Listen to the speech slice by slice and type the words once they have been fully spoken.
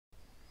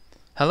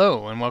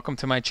Hello and welcome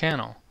to my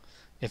channel.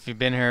 If you've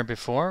been here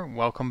before,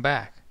 welcome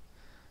back.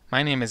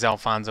 My name is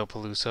Alfonso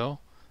Peluso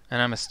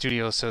and I'm a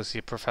Studio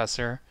Associate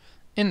Professor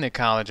in the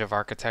College of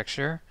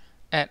Architecture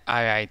at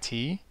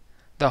IIT,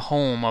 the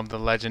home of the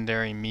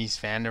legendary Mies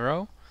van der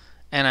Rohe,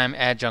 and I'm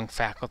adjunct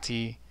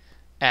faculty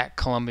at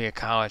Columbia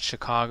College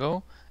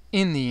Chicago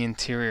in the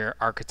Interior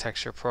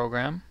Architecture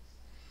program.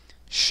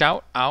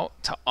 Shout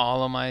out to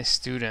all of my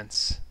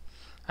students.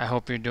 I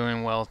hope you're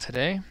doing well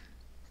today.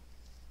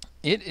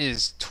 It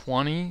is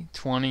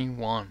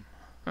 2021.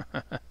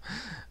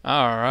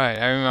 Alright,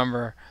 I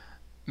remember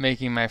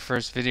making my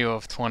first video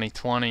of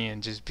 2020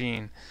 and just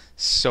being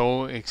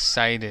so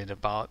excited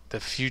about the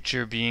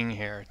future being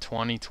here.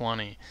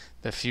 2020,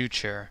 the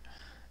future.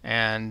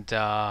 And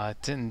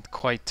it didn't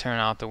quite turn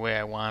out the way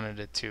I wanted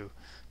it to.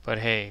 But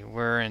hey,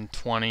 we're in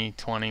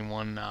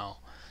 2021 now.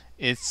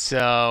 It's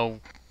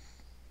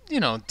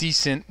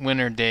decent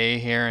winter day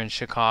here in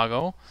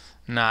Chicago.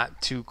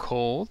 Not too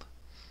cold.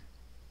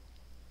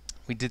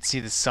 We did see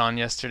the sun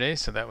yesterday,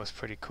 so that was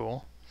pretty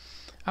cool.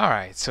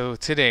 Alright, so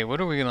today,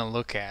 what are we going to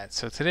look at?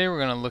 So today we're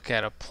going to look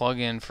at a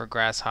plugin for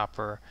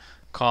Grasshopper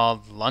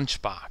called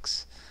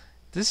LunchBox.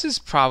 This is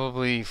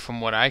probably,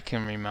 from what I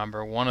can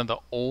remember, one of the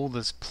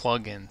oldest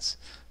plugins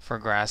for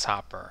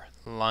Grasshopper,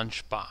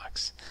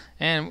 LunchBox.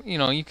 And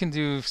you can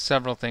do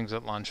several things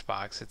with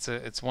LunchBox.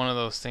 It's one of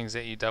those things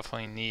that you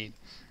definitely need.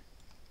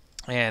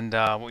 And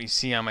what you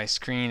see on my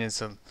screen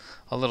is a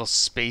little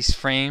space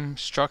frame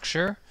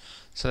structure.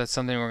 So that's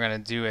something we're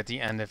going to do at the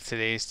end of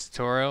today's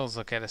tutorial, is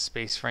look at a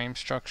space frame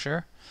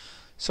structure.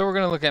 So we're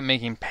going to look at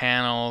making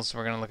panels,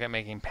 we're going to look at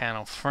making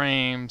panel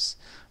frames,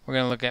 we're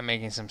going to look at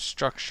making some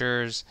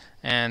structures,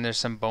 and there's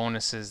some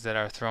bonuses that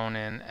are thrown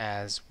in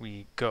as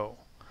we go.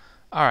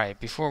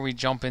 Alright, before we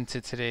jump into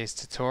today's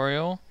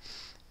tutorial,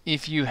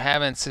 if you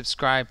haven't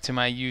subscribed to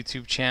my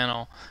YouTube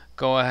channel,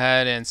 go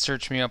ahead and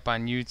search me up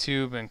on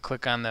YouTube and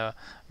click on the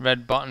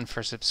red button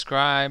for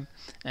subscribe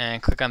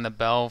and click on the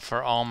bell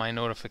for all my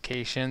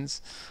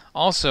notifications.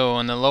 Also,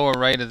 in the lower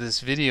right of this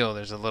video,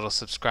 there's a little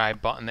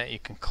subscribe button that you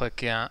can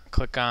click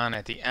on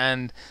at the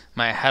end.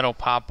 My head will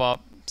pop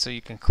up so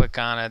you can click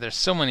on it. There's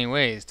so many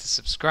ways to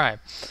subscribe.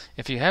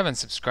 If you haven't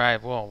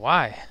subscribed, well,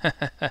 why?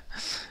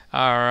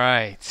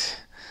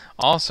 Alright.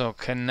 Also,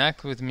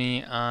 connect with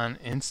me on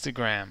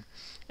Instagram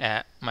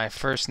at my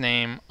first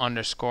name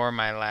 _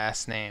 my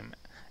last name,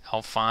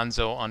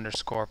 Alfonso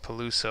 _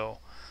 Peluso.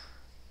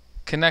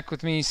 Connect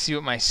with me, see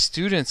what my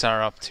students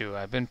are up to.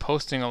 I've been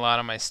posting a lot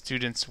of my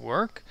students'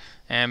 work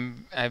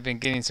and I've been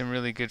getting some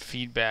really good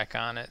feedback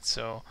on it,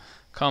 so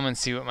come and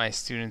see what my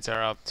students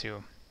are up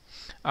to.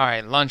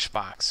 Alright,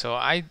 LunchBox. So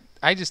I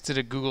just did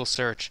a Google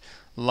search,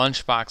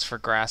 LunchBox for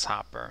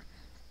Grasshopper,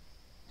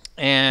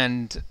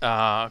 and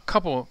a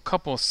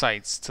couple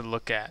sites to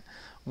look at.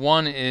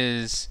 One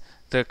is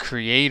the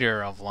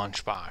creator of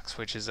LunchBox,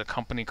 which is a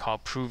company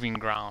called Proving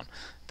Ground.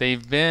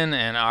 They've been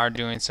and are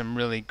doing some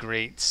really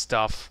great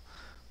stuff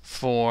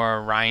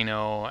for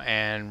Rhino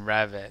and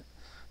Revit.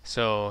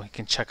 So you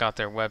can check out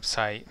their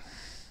website,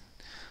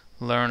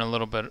 learn a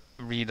little bit,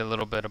 read a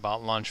little bit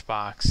about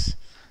LunchBox,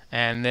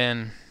 and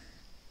then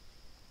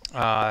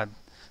to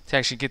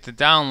actually get the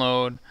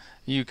download,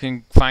 you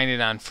can find it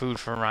on Food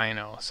for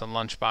Rhino. So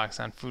LunchBox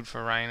on Food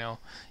for Rhino,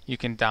 you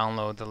can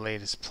download the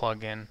latest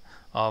plugin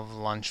of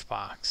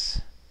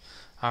LunchBox.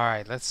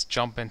 Alright, let's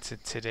jump into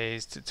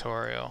today's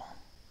tutorial.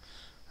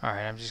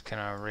 Alright, I'm just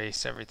going to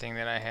erase everything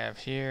that I have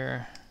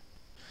here.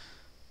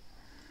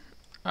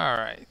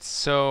 Alright,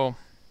 so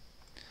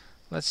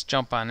let's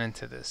jump on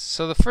into this.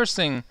 So the first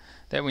thing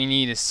that we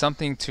need is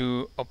something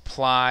to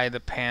apply the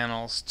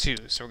panels to.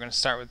 So we're going to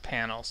start with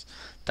panels,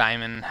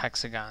 diamond and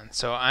hexagon.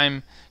 So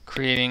I'm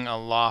creating a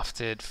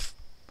lofted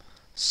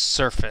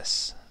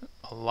surface,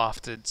 a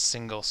lofted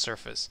single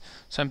surface.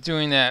 So I'm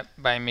doing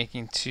that by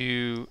making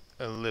two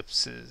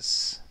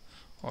ellipses,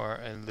 or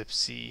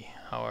ellipsi,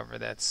 however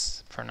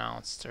that's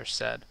pronounced or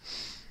said.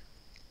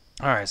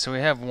 Alright, so we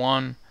have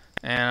one,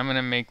 and I'm going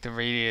to make the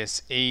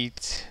radius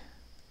 8,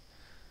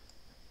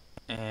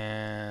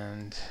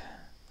 and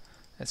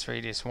that's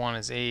radius 1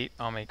 is 8.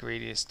 I'll make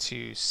radius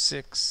 2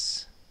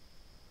 6.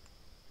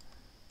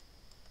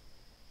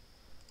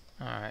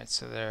 Alright,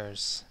 so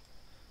there's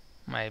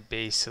my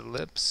base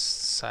ellipse,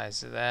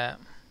 size of that.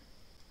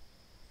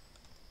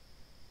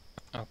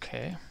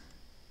 Okay.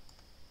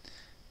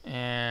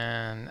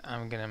 And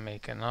I'm going to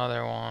make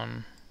another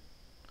one.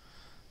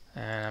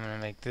 And I'm going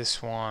to make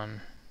this one.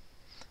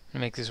 I'm going to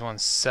make this one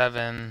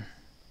 7,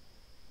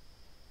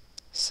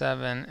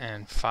 7,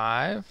 and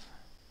 5.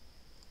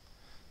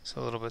 So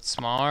a little bit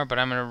smaller, but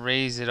I'm going to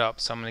raise it up.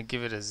 So I'm going to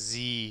give it a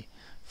Z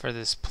for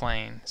this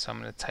plane. So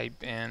I'm going to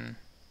type in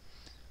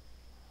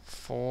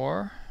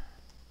 4.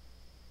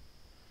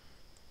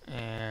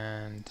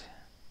 And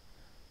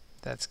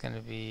that's going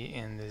to be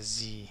in the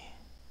Z.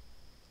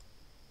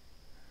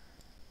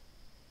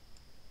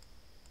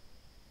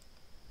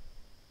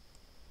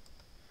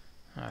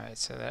 Alright,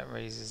 so that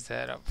raises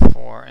that up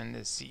 4 in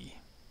the Z.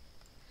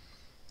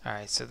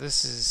 Alright, so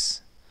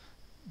these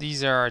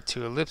are our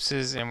two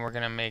ellipses, and we're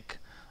going to make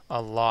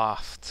a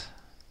loft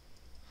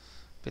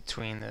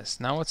between this.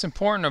 Now what's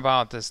important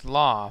about this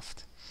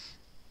loft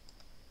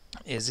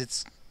is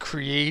it's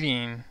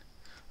creating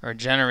or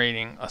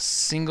generating a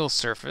single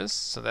surface,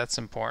 so that's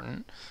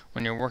important.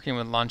 When you're working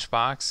with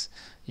LunchBox,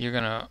 you're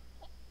going to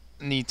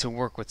need to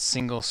work with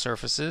single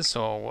surfaces,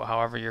 so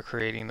however you're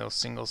creating those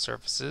single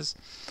surfaces.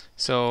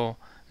 So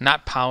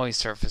not poly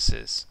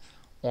surfaces,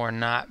 or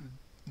not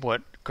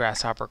what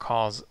Grasshopper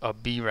calls a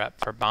B-rep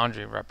for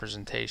boundary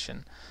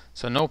representation.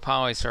 So no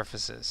poly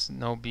surfaces,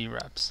 no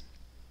B-reps.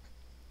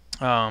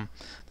 The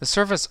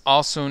surface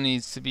also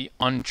needs to be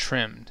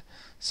untrimmed,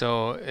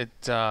 so it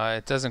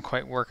doesn't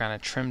quite work on a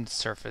trimmed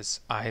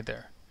surface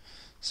either.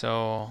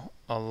 So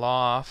a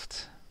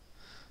loft,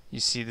 you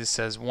see this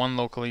says one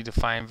locally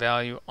defined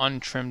value,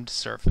 untrimmed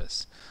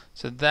surface.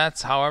 So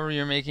that's however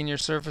you're making your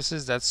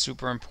surfaces, that's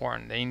super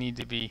important. They need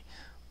to be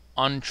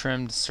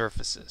untrimmed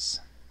surfaces.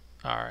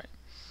 Alright.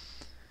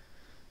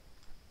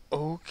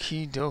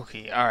 Okie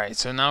dokie. Alright,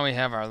 so now we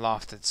have our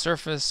lofted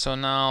surface. So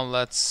now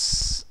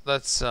let's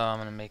I'm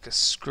gonna make a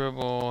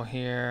scribble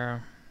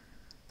here.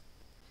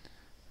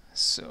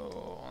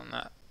 So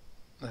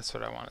that's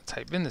what I want to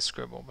type in the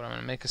scribble, but I'm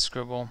gonna make a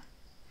scribble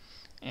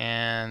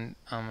and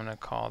I'm gonna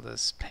call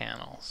this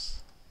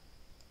panels.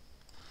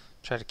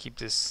 Try to keep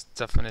this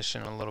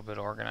definition a little bit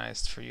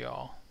organized for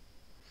y'all.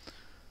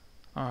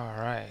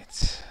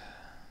 Alright.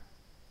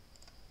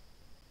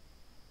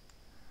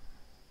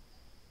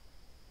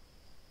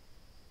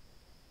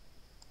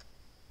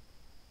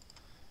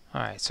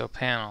 Alright, so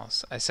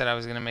panels. I said I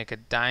was going to make a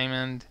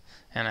diamond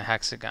and a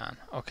hexagon.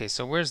 Okay,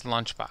 so where's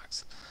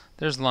LunchBox?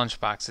 There's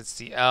LunchBox. It's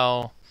the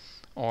L,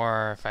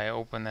 or if I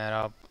open that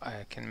up,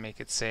 I can make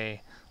it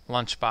say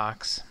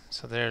LunchBox.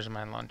 So there's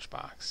my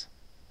LunchBox.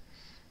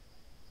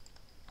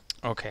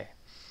 Okay,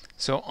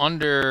 so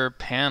under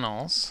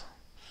panels,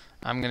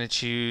 I'm going to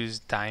choose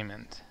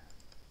diamond.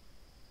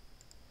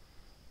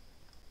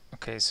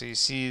 Okay, so you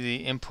see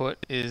the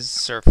input is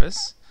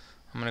surface.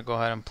 I'm going to go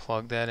ahead and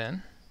plug that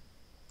in.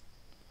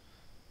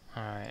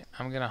 Alright,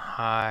 I'm going to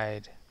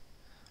hide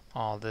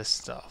all this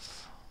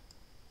stuff.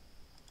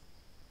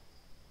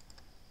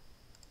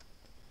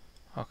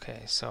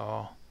 Okay,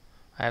 so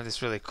I have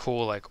this really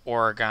cool like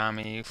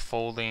origami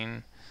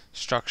folding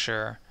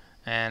structure,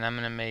 and I'm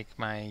going to make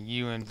my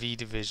U and V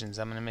divisions.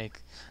 I'm going to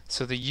make,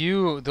 so the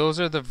U, those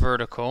are the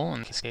vertical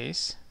in this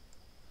case,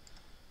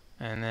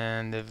 and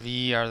then the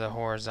V are the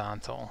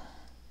horizontal.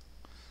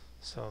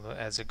 So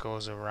as it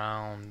goes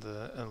around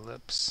the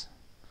ellipse.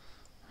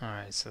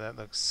 Alright, so that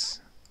looks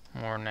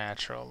more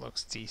natural,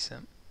 looks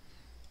decent.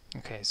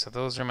 Okay, so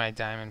those are my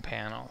diamond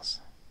panels.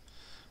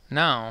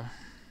 Now,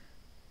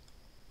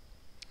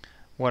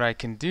 what I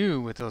can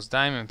do with those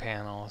diamond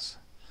panels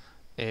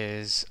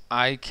is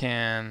I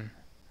can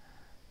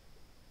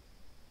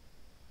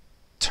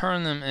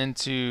turn them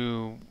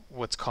into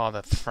what's called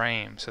a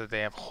frame, so that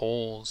they have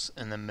holes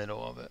in the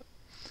middle of it.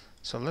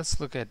 So let's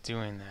look at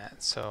doing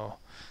that. So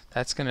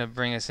that's going to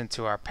bring us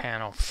into our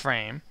panel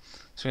frame.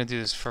 So we're going to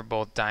do this for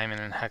both diamond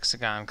and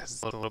hexagon because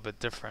it's a little bit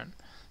different.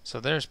 So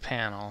there's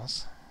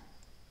panels.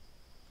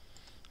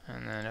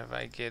 And then if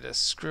I get a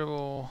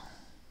scribble,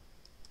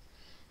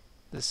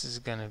 this is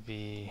going to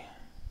be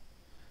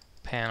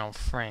panel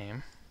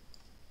frame.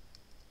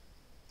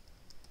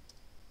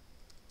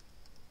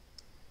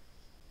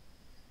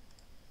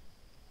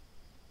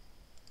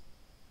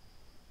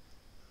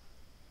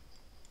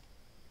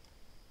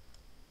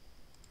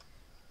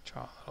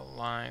 Draw a little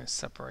line,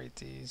 separate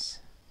these.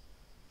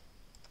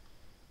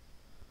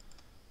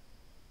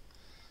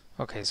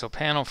 Okay, so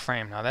panel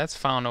frame. Now that's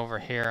found over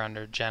here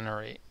under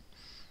generate.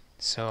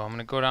 So I'm going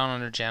to go down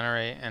under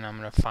generate and I'm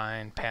going to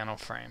find panel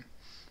frame.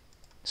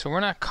 So we're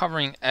not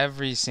covering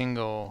every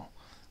single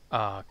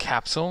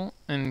capsule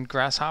in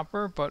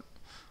Grasshopper, but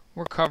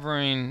we're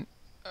covering,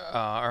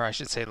 or I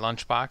should say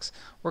LunchBox,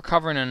 we're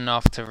covering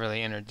enough to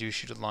really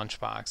introduce you to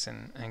LunchBox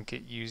and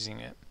get using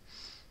it.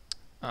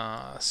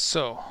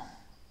 So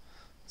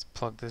let's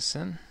plug this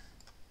in.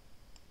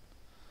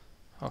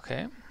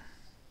 Okay.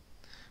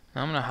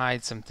 Now I'm going to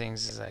hide some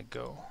things as I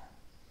go.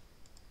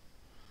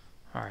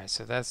 Alright,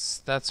 so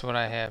that's what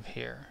I have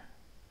here.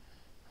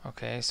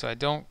 Okay, so I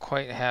don't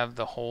quite have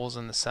the holes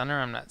in the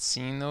center. I'm not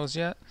seeing those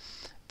yet.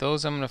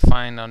 Those I'm going to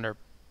find under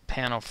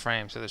panel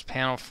frame. So there's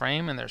panel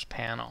frame and there's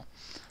panel.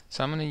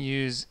 So I'm going to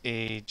use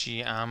a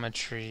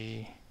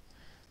geometry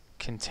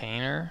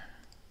container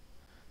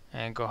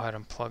and go ahead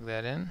and plug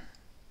that in.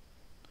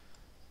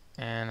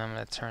 And I'm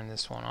going to turn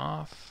this one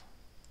off.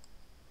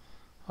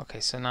 Okay,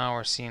 so now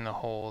we're seeing the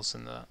holes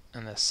in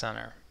the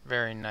center.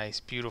 Very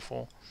nice,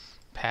 beautiful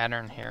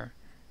pattern here.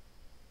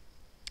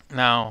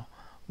 Now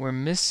we're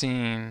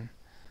missing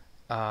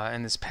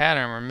in this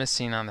pattern. We're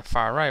missing on the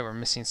far right. We're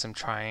missing some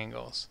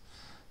triangles.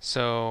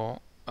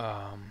 So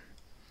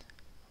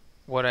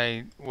what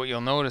you'll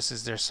notice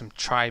is there's some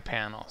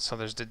tri-panels. So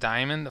there's the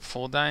diamond, the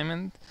full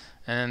diamond,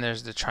 and then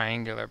there's the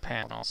triangular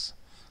panels.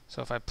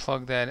 So if I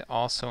plug that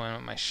also in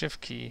with my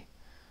shift key,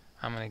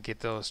 I'm going to get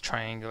those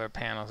triangular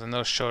panels, and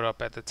those showed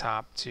up at the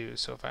top too.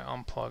 So if I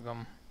unplug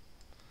them,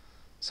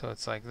 so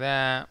it's like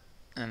that,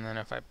 and then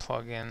if I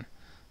plug in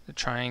the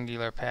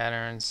triangular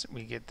patterns,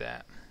 we get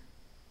that.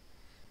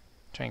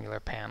 Triangular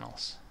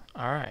panels.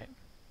 Alright,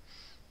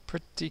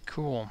 pretty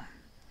cool.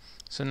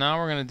 So now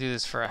we're going to do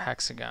this for a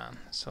hexagon.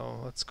 So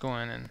let's go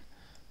in and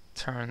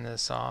turn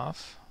this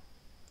off.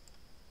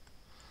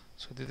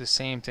 So we'll do the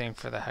same thing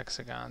for the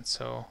hexagon.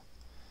 So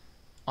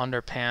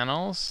under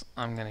panels,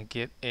 I'm going to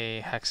get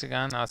a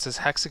hexagon. Now it says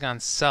hexagon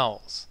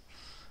cells.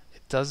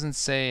 It doesn't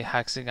say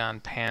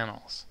hexagon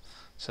panels.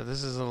 So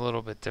this is a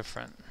little bit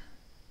different.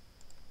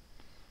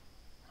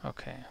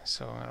 Okay,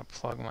 so I'm going to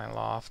plug my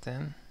loft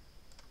in.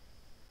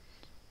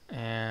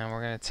 And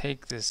we're going to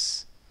take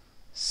this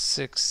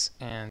 6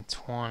 and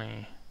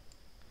 20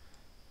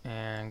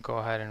 and go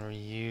ahead and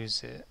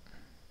reuse it.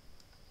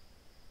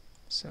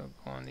 So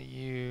go on the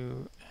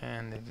U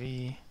and the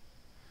V.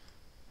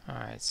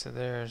 Alright, so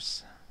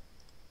there's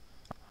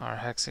our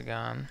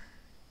hexagon.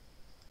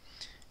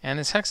 And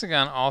this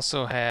hexagon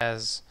also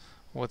has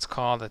what's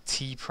called a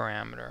T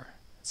parameter.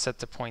 It's set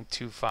to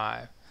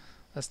 0.25.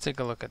 Let's take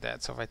a look at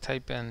that. So if I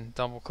type in,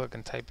 double click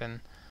and type in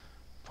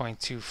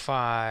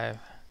 0.25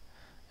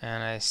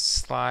 and I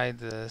slide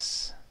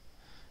this,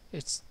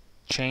 it's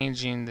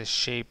changing the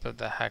shape of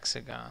the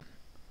hexagon.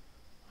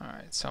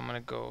 Alright, so I'm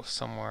going to go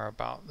somewhere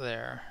about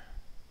there.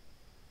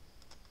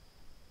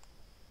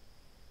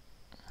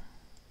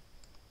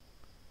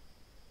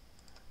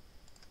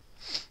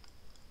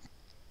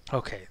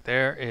 Okay,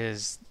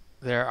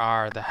 there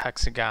are the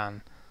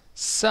hexagon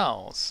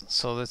cells.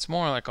 So it's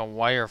more like a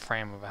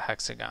wireframe of a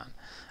hexagon.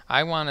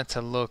 I want it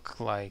to look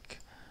like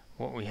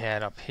what we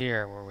had up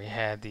here, where we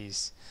had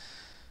this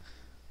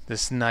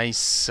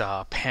nice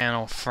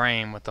panel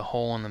frame with the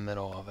hole in the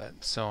middle of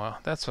it. So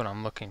that's what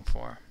I'm looking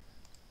for.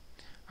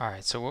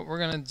 Alright, so what we're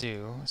going to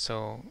do,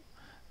 so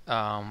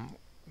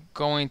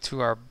going to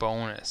our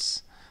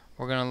bonus,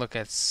 we're going to look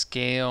at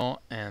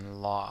scale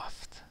and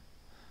loft.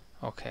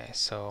 Okay,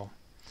 so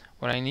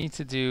what I need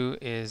to do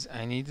is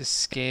I need to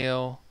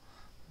scale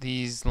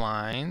these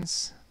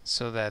lines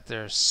so that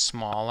they're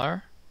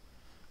smaller.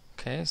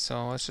 Okay,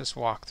 so let's just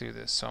walk through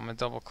this. So I'm going to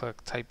double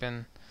click, type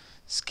in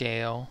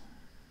scale.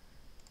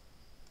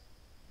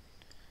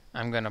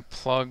 I'm going to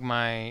plug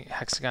my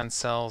hexagon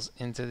cells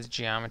into the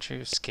geometry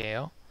of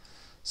scale.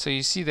 So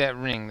you see that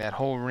ring, that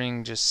whole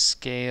ring just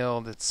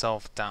scaled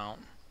itself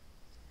down.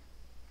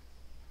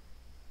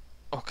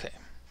 Okay.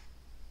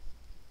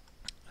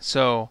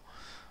 So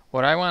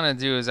what I want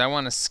to do is I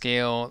want to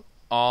scale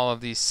all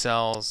of these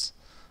cells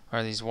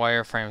or these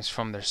wireframes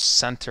from their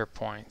center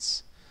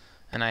points.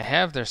 And I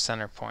have their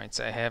center points.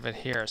 I have it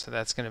here. So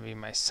that's going to be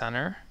my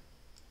center.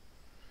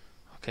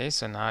 Okay,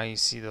 so now you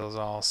see those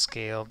all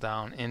scaled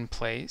down in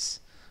place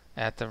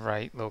at the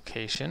right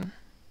location.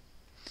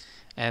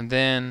 And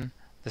then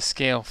the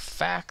scale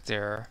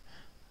factor,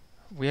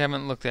 we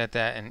haven't looked at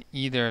that in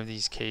either of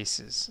these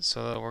cases.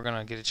 So we're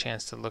going to get a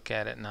chance to look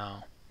at it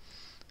now.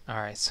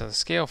 Alright, so the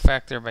scale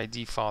factor by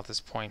default is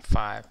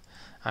 0.5.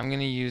 I'm going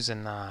to use a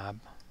knob,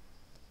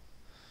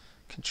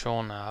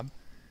 control knob.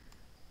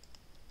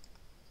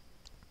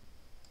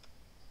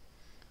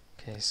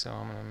 Okay, so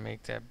I'm going to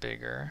make that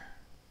bigger.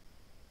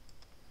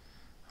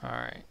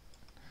 Alright.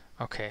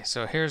 Okay,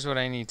 so here's what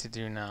I need to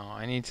do now.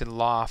 I need to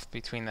loft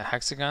between the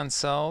hexagon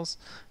cells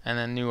and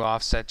the new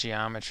offset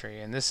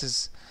geometry. And this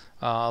is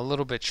a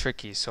little bit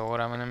tricky. So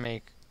what I'm going to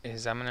make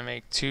is I'm going to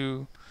make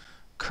two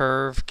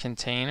curve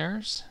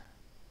containers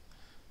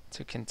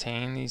to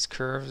contain these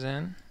curves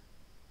in.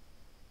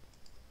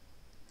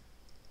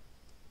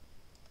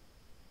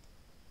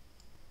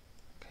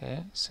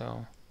 Okay,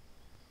 so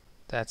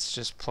that's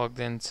just plugged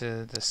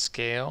into the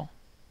scale,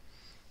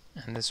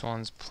 and this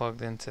one's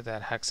plugged into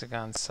that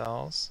hexagon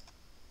cells.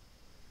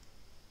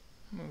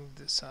 Move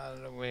this out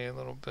of the way a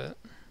little bit.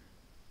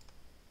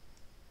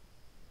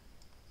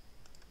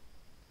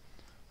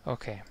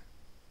 Okay,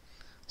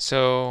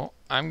 so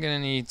I'm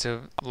going to need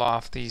to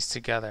loft these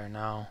together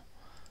now.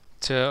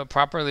 To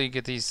properly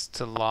get these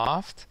to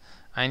loft,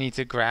 I need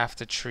to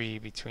graft a tree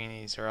between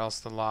these, or else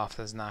the loft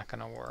is not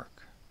going to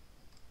work.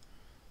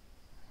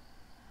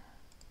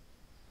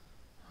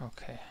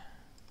 Okay.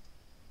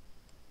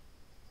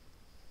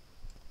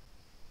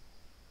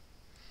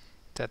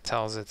 That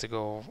tells it to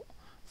go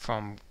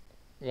from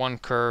one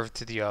curve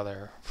to the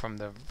other, from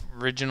the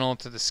original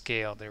to the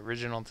scaled, the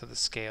original to the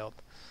scaled.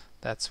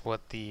 That's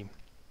what the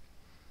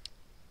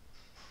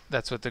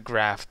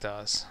graph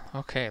does.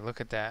 Okay, look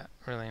at that.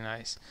 Really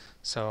nice.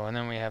 So, and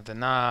then we have the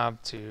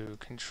knob to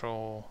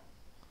control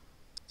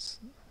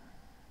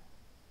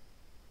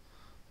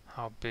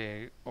how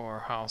big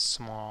or how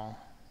small.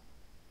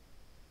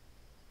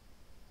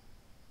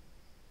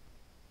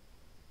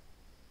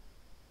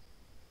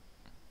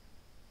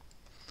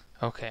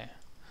 Okay.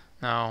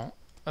 Now,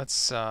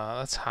 let's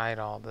hide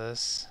all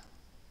this.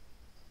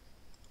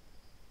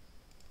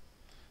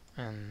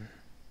 And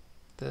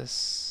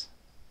this.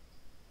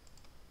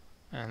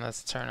 And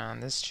let's turn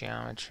on this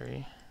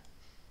geometry.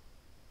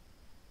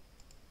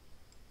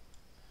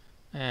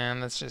 And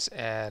let's just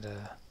add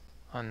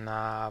a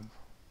knob,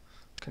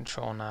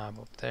 control knob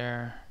up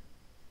there.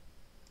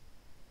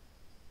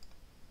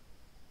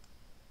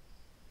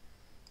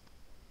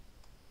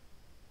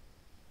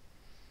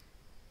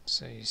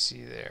 So you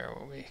see there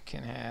what we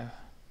can have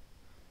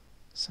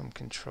some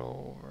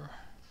control over.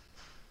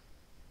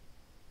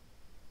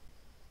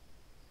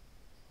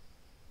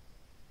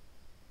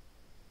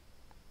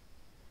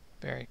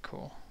 Very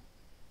cool.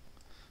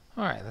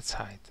 Alright, let's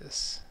hide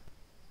this.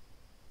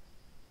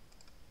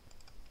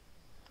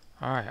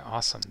 Alright,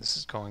 awesome. This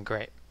is going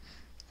great.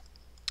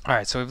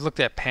 Alright, so we've looked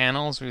at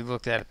panels, we've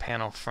looked at a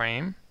panel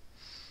frame,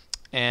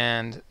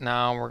 and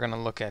now we're going to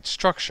look at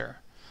structure.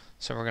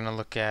 So we're going to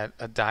look at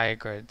a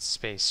diagrid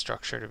space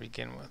structure to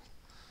begin with.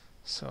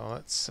 So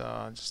let's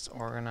just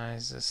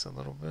organize this a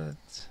little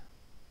bit.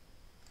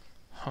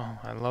 Oh,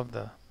 I love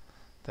the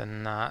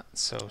not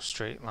so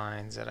straight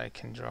lines that I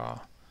can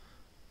draw.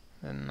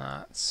 The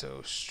not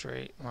so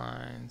straight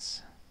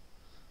lines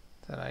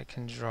that I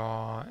can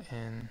draw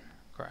in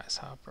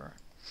Grasshopper.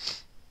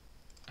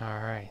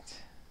 Alright.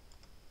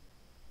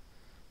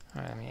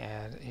 Alright, let me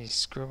add a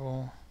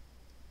scribble.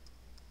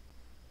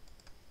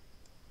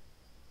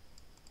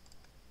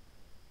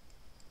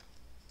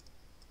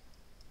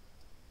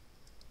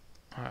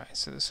 Alright,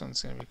 so this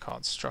one's going to be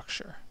called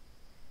structure.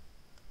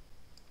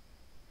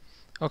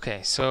 Okay,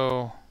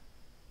 so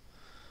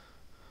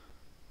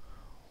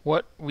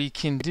what we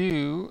can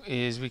do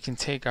is we can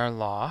take our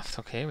loft.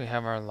 Okay, we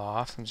have our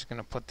loft. I'm just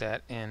going to put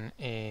that in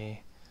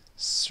a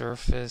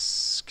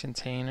surface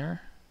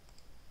container.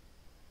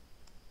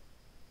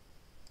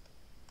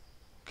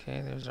 Okay,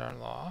 there's our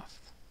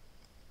loft.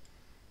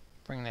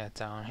 Bring that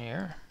down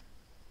here.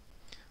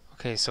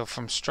 Okay, so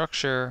from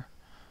structure,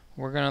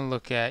 we're going to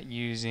look at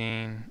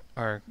using,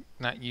 or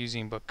not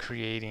using, but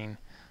creating.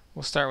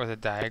 We'll start with a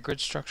diagrid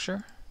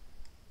structure.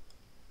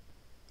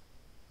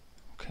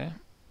 Okay.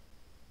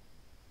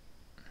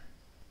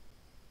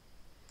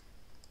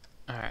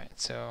 Alright,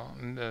 so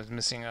I was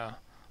missing a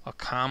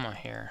comma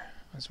here.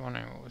 I was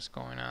wondering what was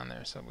going on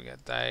there. So we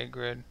got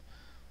diagrid,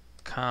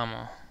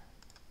 comma,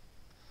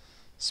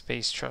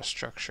 space truss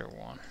structure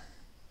 1.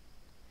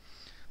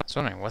 I was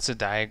wondering, what's a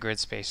diagrid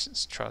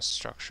space truss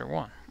structure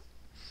 1?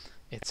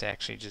 It's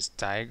actually just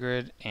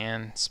diagrid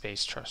and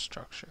space truss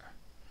structure.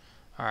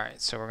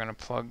 Alright, so we're going to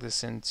plug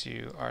this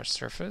into our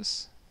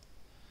surface,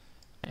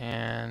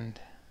 and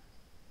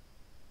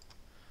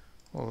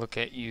we'll look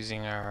at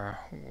using our,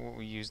 what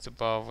we used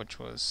above, which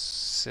was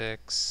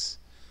 6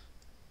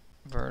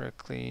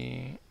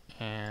 vertically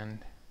and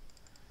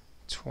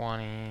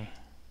 20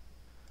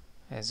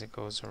 as it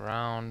goes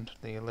around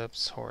the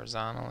ellipse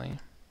horizontally.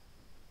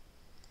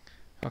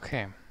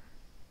 Okay,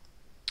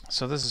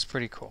 so this is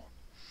pretty cool.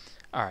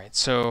 Alright,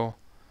 so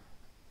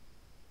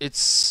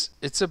it's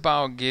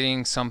about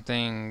getting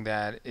something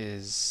that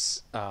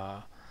is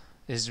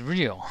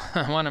real.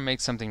 I want to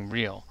make something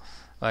real.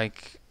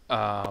 Like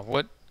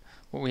what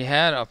we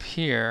had up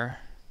here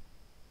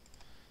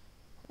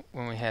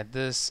when we had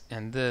this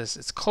and this,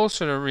 it's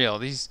closer to real.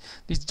 These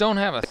don't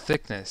have a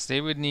thickness. They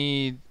would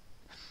need,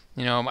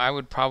 you know, I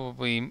would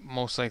probably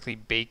most likely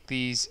bake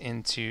these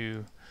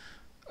into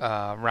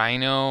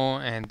Rhino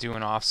and do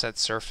an offset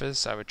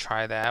surface. I would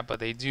try that, but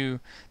they do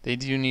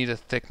need a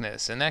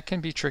thickness, and that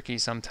can be tricky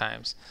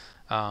sometimes.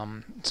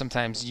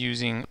 Sometimes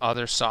using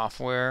other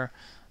software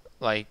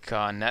like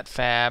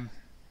NetFab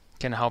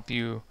can help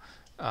you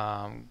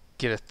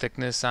get a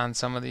thickness on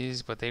some of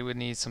these, but they would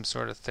need some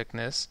sort of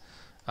thickness.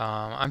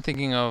 I'm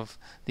thinking of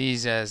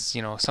these as,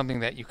 you know, something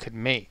that you could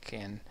make,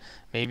 and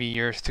maybe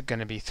you're going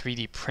to be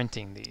 3D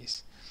printing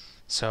these.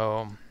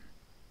 So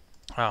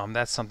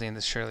that's something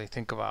to surely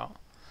think about.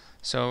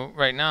 So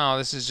right now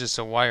this is just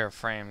a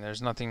wireframe.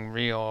 There's nothing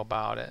real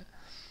about it.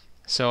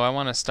 So I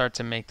want to start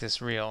to make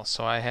this real.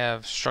 So I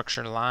have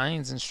structure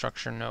lines and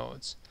structure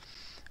nodes.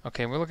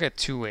 Okay, we'll look at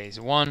two ways.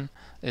 One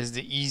is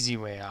the easy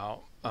way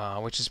out,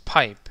 which is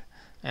pipe.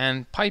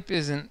 And pipe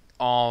isn't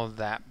all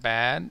that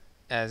bad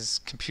as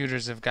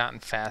computers have gotten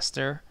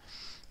faster,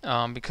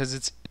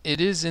 because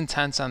it is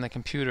intense on the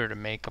computer to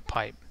make a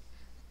pipe.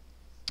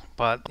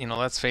 But, you know,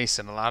 let's face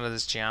it, a lot of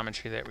this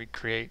geometry that we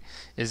create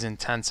is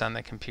intense on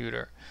the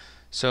computer.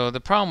 So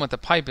the problem with the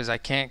pipe is I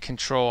can't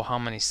control how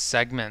many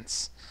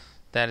segments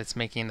that it's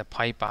making the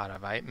pipe out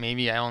of.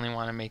 Maybe I only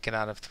want to make it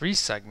out of 3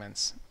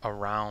 segments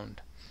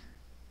around,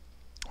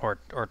 or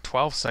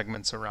 12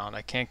 segments around.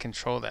 I can't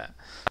control that.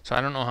 So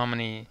I don't know how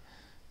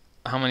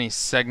many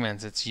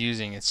segments it's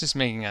using. It's just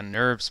making a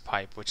NURBS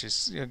pipe, which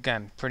is,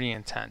 again, pretty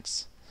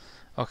intense.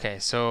 Okay,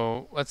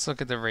 so let's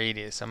look at the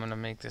radius. I'm going to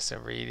make this a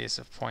radius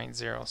of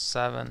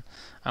 0.07.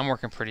 I'm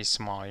working pretty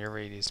small. Your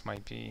radius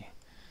might be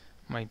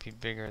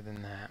bigger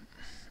than that.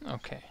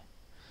 Okay,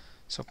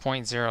 so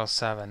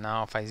 0.07.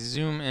 Now if I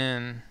zoom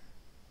in,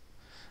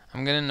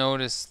 I'm going to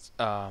notice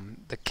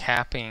the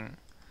capping.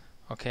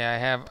 Okay, I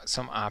have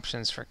some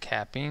options for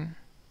capping.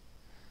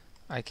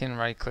 I can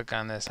right click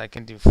on this. I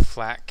can do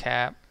flat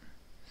cap.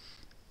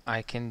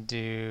 I can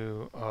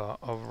do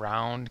a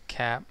round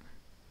cap.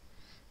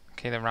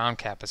 Okay, the round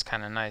cap is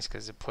kind of nice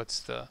because it puts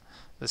the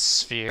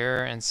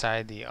sphere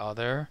inside the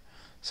other.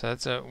 So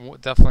that's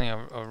definitely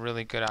a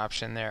really good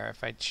option there.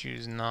 If I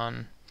choose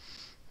none,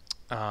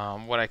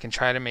 what I can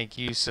try to make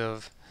use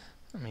of,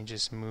 let me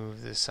just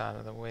move this out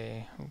of the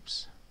way.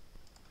 Oops.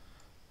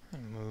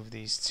 and move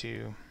these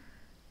two.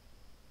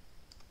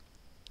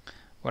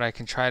 What I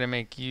can try to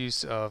make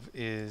use of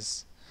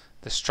is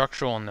the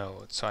structural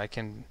node. So I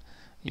can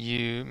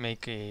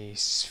make a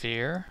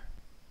sphere,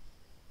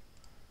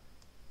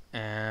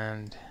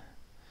 and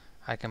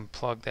I can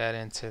plug that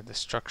into the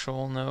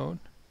structural node,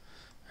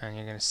 and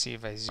you're going to see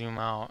if I zoom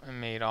out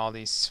and made all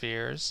these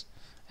spheres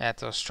at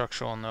those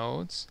structural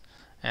nodes,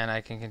 and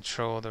I can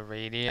control the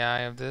radii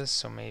of this,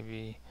 so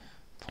maybe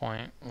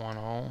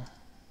 0.10,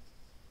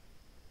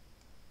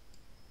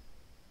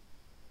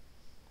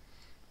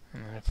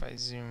 and then if I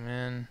zoom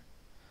in,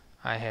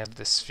 I have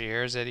the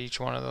spheres at each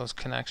one of those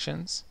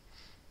connections.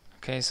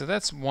 Okay, so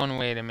that's one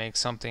way to make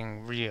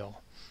something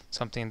real,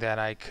 something that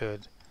I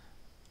could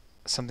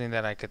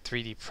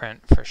 3D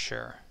print for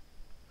sure.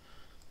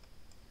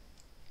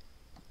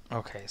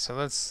 Okay, so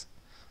let's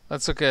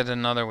look at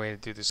another way to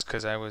do this,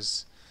 because I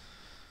was,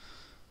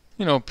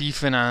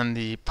 beefing on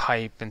the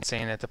pipe and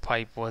saying that the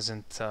pipe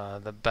wasn't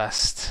the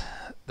best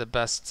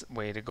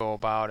way to go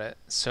about it.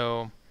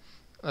 So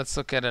let's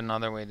look at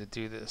another way to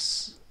do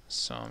this.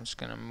 So I'm just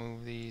going to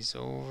move these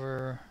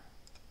over,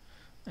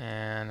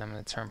 and I'm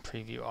going to turn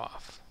preview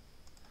off.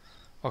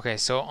 Okay,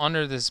 so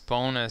under this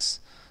bonus,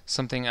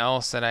 something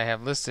else that I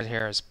have listed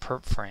here is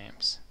perp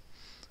frames.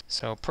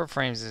 So perp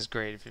frames is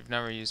great. If you've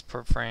never used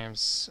perp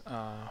frames,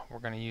 we're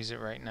going to use it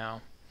right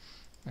now.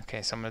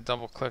 Okay, so I'm going to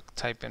double click,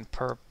 type in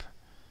perp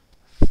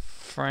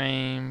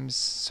frames.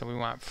 So we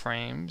want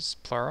frames,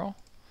 plural,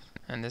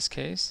 in this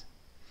case.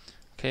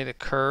 Okay, the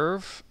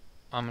curve,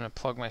 I'm going to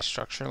plug my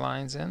structure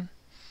lines in.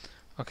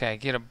 Okay, I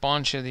get a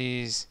bunch of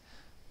these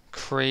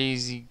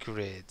crazy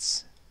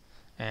grids,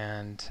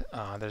 and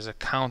there's a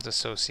count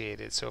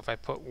associated. So if I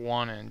put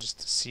 1 in just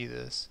to see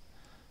this,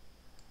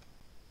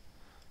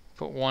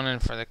 put 1 in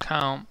for the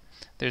count,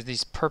 there's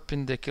these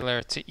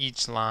perpendicular to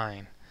each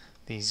line,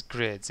 these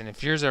grids. And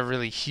if yours are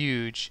really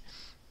huge,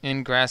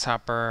 in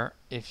Grasshopper,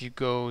 if you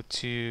go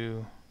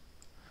to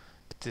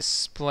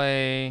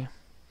display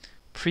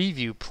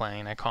preview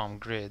plane, I call them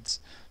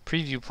grids,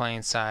 preview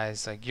plane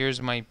size, like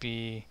yours might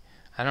be,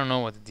 I don't know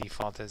what the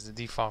default is. The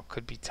default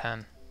could be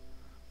 10.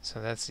 So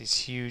that's these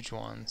huge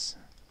ones.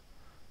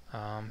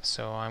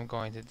 So I'm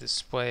going to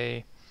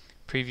display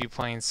preview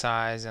plane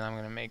size, and I'm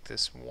going to make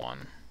this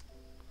 1.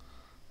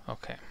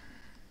 Okay.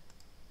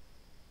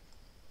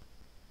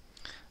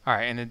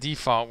 Alright, and the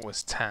default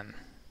was 10.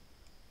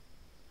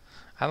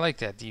 I like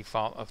that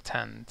default of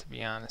 10, to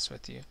be honest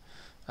with you.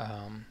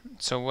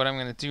 So what I'm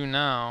going to do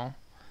now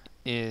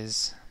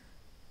is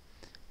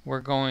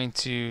we're going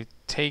to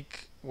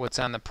take what's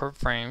on the perp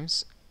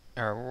frames,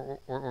 or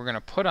we're going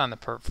to put on the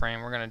perp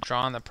frame, we're going to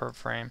draw on the perp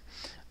frame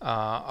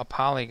a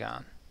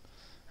polygon.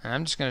 And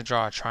I'm just going to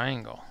draw a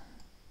triangle.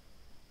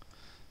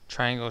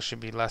 Triangle should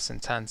be less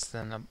intense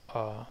than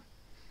a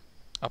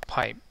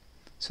pipe.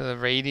 So the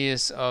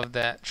radius of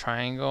that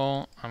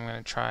triangle, I'm going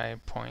to try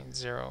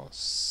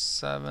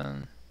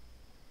 0.07.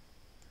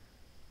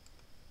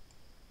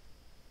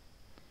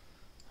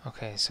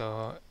 Okay,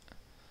 so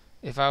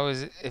if I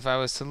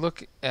was to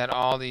look at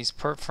all these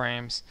perp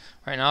frames,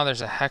 right now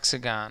there's a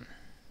hexagon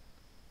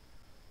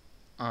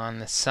on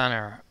the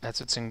center. That's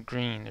what's in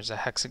green. There's a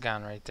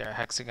hexagon right there.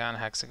 Hexagon,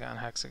 hexagon,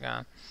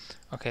 hexagon.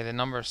 Okay, the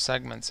number of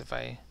segments, if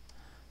I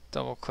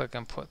double click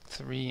and put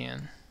 3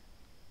 in.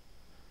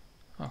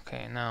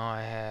 Okay, now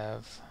I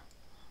have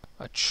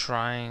a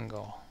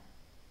triangle.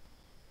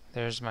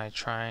 There's my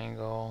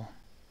triangle.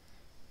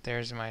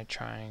 There's my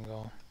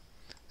triangle.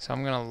 So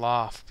I'm going to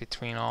loft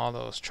between all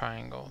those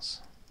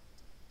triangles.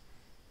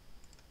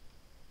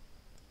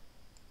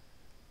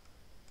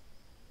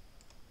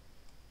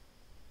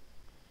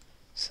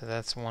 So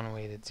that's one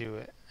way to do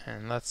it.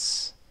 And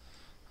let's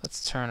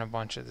turn a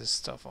bunch of this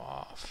stuff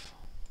off.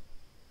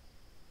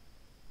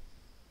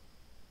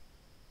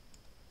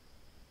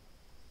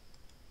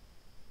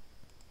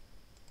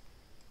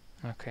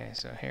 Okay,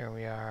 so here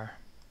we are.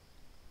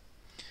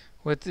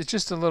 With it's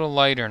just a little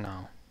lighter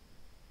now.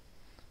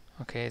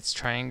 Okay, it's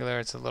triangular,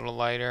 it's a little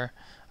lighter.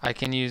 I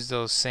can use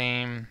those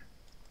same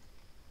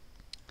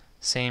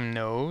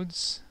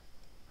nodes,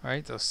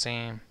 right? Those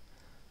same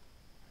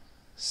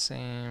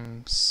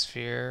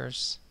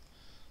spheres.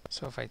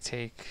 So if I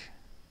take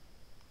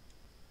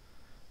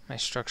my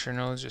structure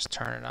nodes, just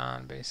turn it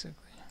on basically.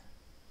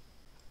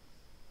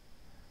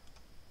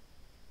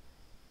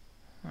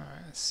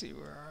 Alright, let's see,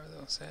 where are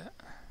those at?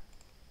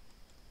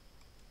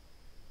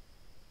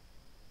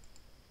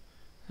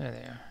 There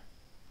they are.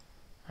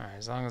 Alright,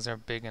 as long as they're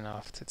big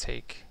enough to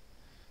take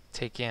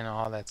in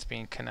all that's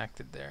being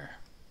connected there.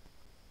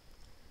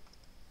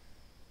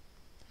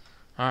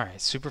 Alright,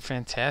 super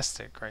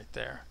fantastic right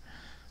there.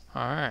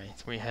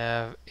 Alright, we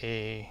have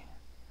a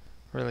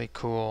really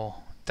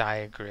cool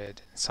diagrid,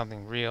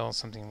 something real,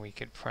 something we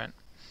could print.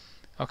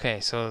 Okay,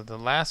 so the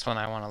last one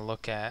I want to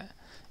look at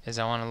is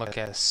I want to look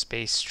at a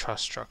space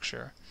truss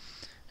structure.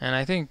 And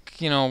I think,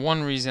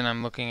 one reason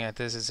I'm looking at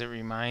this is it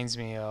reminds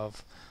me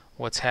of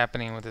what's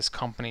happening with this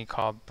company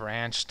called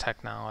Branch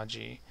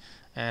Technology.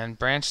 And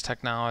Branch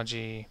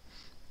Technology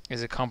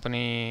is a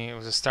company, it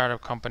was a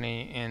startup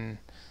company in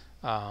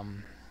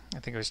I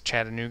think it was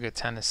Chattanooga,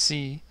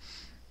 Tennessee,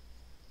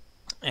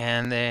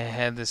 and they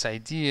had this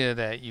idea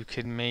that you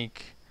could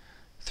make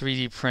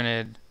 3D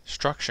printed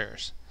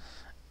structures.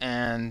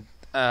 And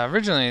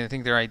originally, I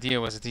think their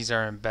idea was that these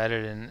are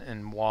embedded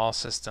in wall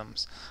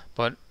systems.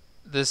 But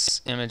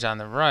this image on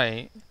the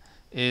right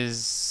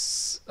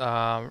is,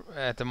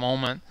 at the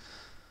moment,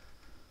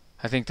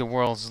 I think the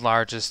world's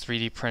largest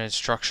 3D printed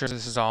structure.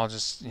 This is all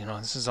just,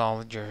 this is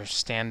all your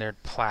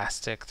standard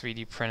plastic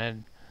 3D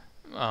printed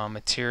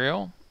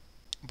material.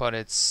 But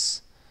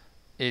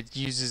it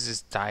uses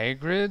this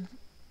diagrid,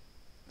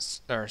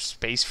 or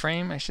space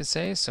frame, I should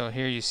say. So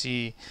here you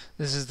see,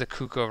 this is the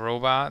KUKA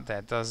robot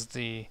that does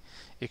the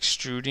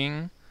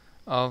extruding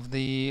of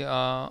the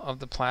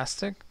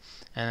plastic,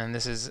 and then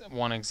this is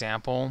one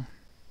example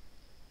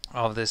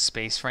of this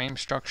space frame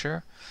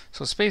structure.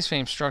 So space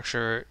frame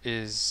structure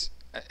has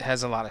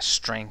a lot of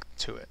strength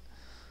to it.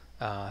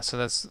 So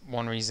that's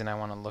one reason I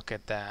want to look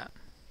at that.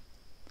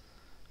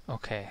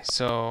 Okay,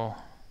 so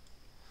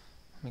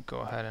let me go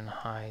ahead and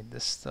hide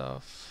this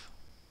stuff.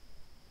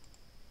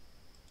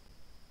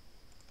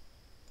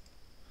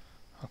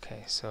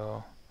 Okay,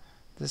 so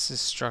this is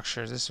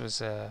structure. This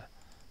was a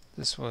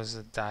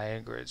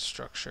diagrid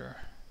structure.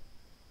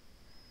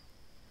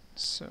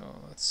 So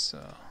let's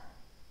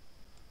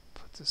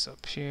put this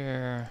up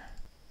here.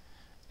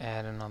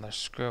 Add another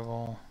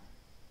scribble.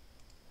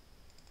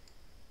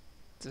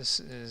 This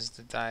is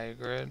the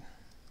diagrid,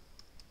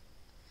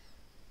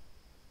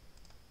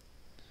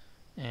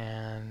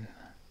 and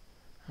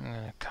I'm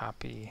going to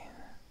copy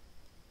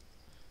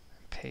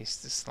and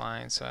paste this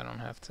line so I don't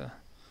have to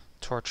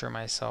torture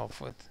myself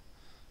with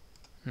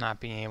not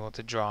being able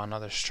to draw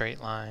another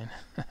straight line.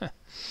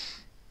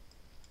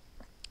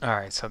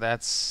 Alright, so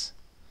that's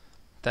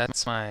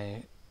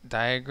my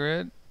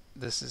diagrid.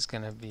 This is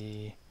going to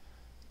be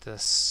the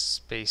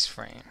space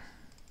frame.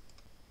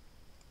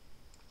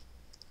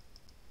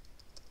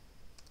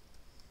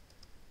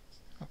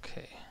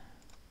 Okay.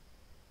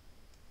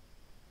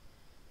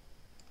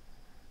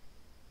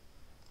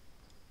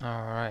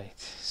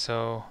 Alright,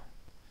 so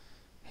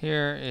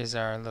here is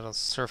our little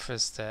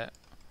surface that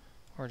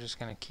we're just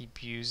going to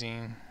keep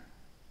using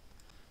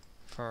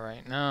for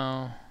right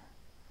now.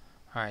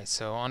 Alright,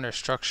 so under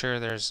structure,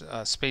 there's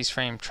space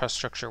frame truss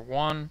structure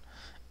 1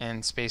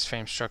 and space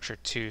frame structure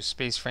 2.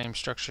 Space frame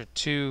structure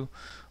 2,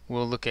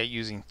 we'll look at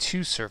using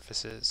 2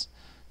 surfaces.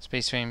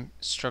 Space frame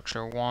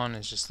structure 1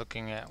 is just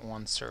looking at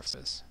one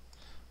surface.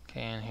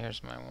 Okay, and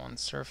here's my one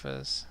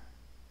surface.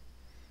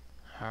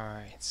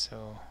 Alright,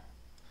 so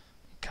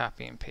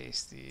copy and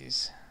paste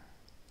these.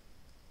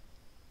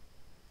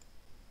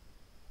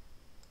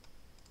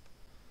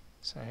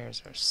 So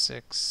here's our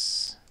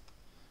 6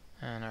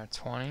 and our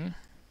 20.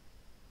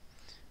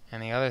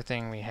 And the other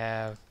thing we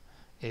have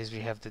is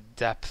we have the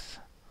depth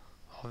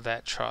of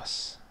that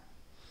truss.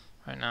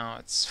 Right now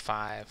it's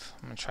 5.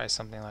 I'm going to try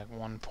something like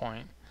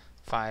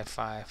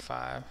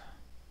 1.555.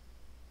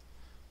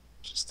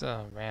 Just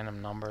a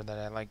random number that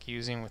I like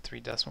using with 3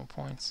 decimal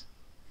points.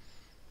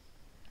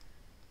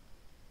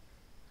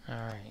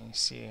 Alright, you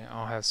see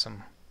I'll have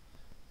some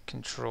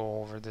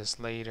control over this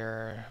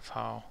later of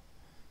how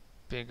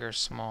big or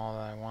small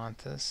that I want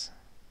this.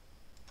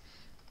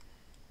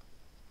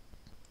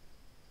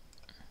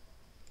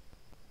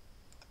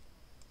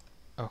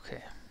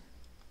 Okay.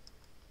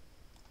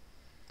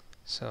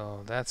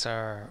 So that's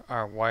our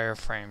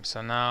wireframe.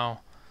 So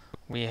now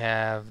we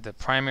have the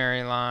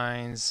primary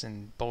lines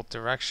in both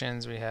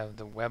directions. We have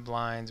the web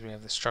lines. We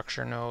have the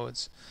structure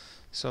nodes.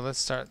 So let's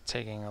start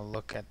taking a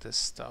look at this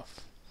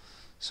stuff.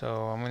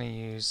 So I'm going to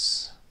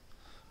use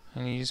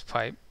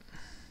pipe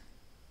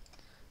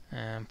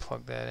and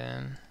plug that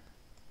in,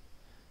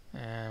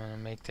 and I'm going to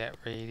make that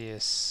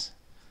radius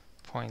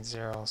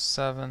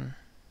 0.07.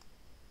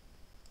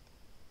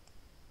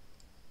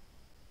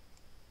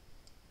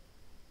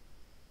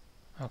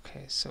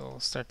 Okay, so we'll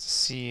start to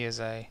see as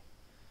I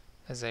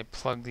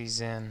plug these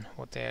in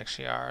what they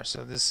actually are.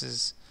 So this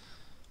is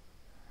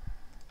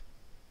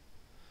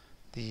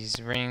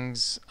these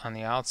rings on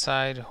the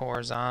outside,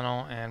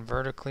 horizontal and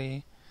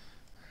vertically,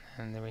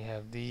 and then we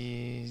have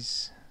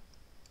these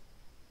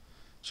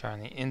which are on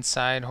the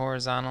inside,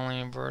 horizontally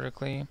and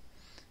vertically,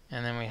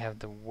 and then we have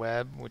the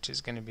web, which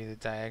is going to be the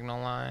diagonal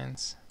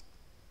lines.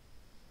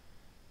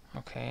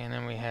 Okay, and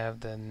then we have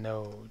the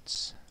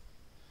nodes.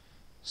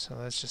 So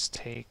let's just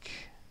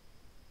take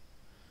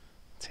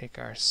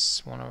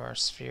one of our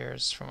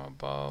spheres from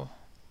above,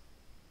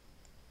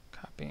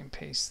 copy and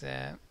paste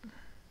that,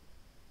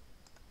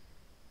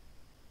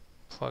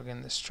 plug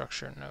in the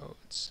structure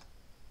nodes.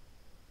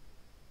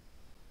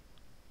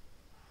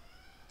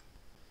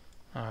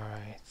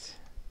 Alright,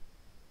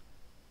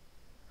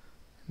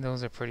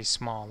 those are pretty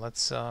small.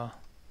 Let's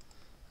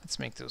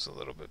make those a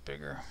little bit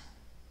bigger.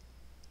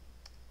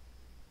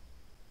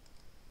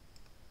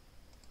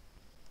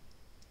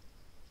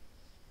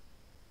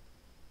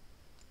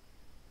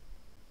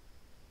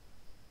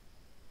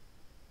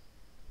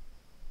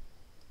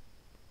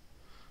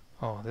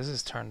 Oh, this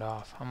is turned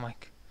off. I'm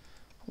like,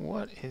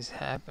 what is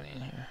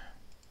happening here?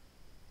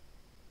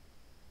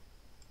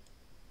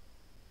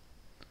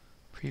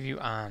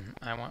 Preview on.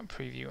 I want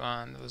preview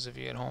on. Those of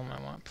you at home,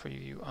 I want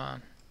preview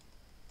on.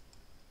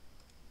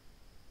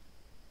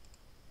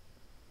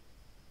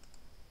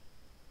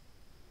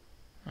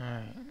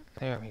 Alright,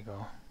 there we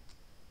go.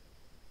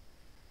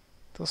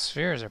 Those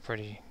spheres are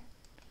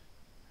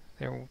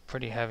they're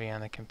pretty heavy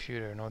on the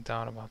computer, no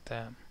doubt about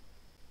that.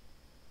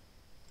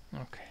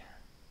 Okay.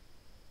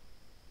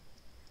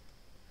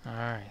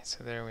 Alright,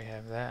 so there we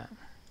have that.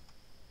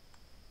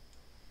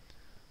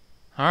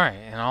 Alright,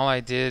 and all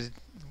I did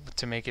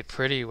to make it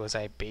pretty was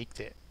I baked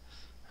it.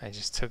 I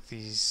just took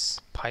these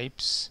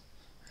pipes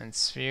and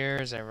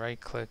spheres, I right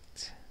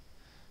clicked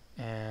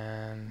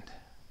and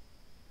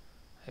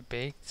I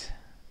baked.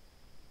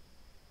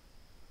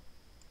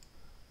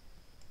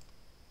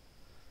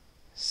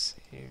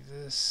 Save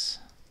this.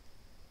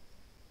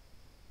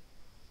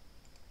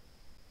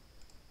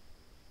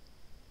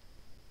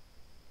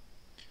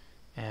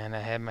 And I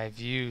had my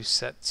view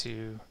set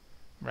to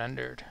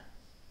rendered.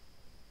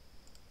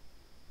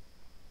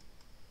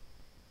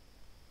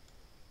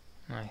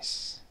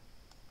 Nice.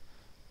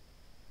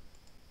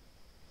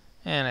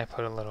 And I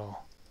put a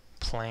little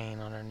plane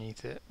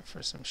underneath it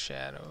for some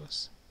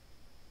shadows.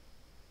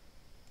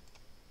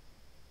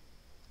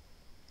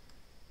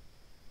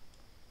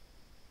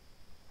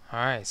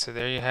 Alright, so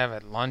there you have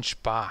it,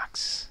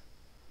 LunchBox.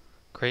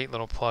 Great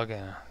little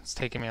plugin. It's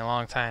taken me a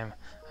long time,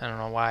 I don't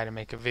know why, to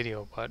make a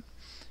video, but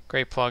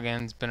great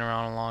plugin. It's been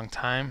around a long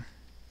time.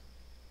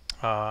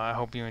 I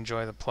hope you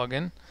enjoy the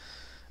plugin.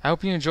 I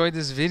hope you enjoyed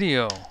this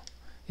video.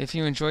 If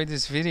you enjoyed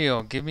this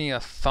video, give me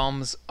a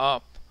thumbs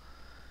up.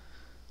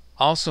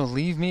 Also,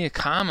 leave me a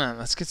comment.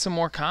 Let's get some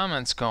more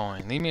comments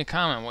going. Leave me a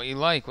comment, what you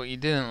like, what you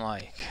didn't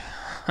like.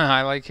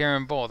 I like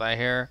hearing both.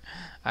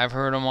 I've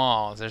heard them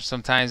all. There's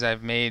sometimes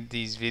I've made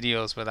these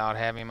videos without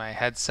having my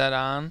headset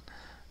on,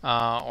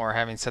 or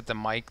having set the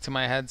mic to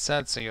my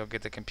headset, so you'll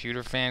get the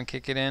computer fan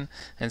kicking in.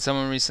 And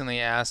someone recently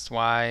asked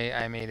why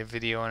I made a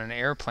video in an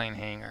airplane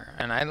hangar,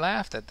 and I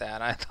laughed at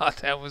that. I thought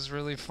that was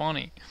really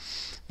funny.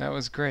 That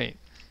was great.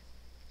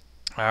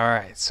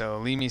 Alright, so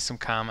leave me some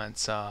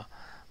comments.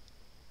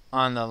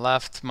 On the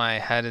left, my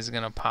head is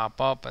going to pop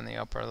up in the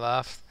upper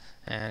left.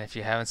 And if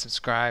you haven't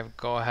subscribed,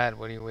 go ahead.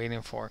 What are you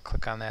waiting for?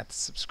 Click on that to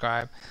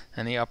subscribe.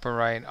 In the upper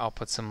right, I'll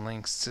put some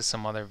links to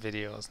some other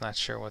videos. Not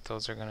sure what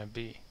those are going to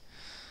be.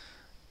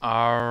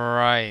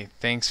 Alright,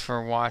 thanks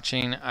for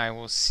watching. I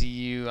will see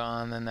you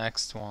on the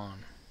next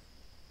one.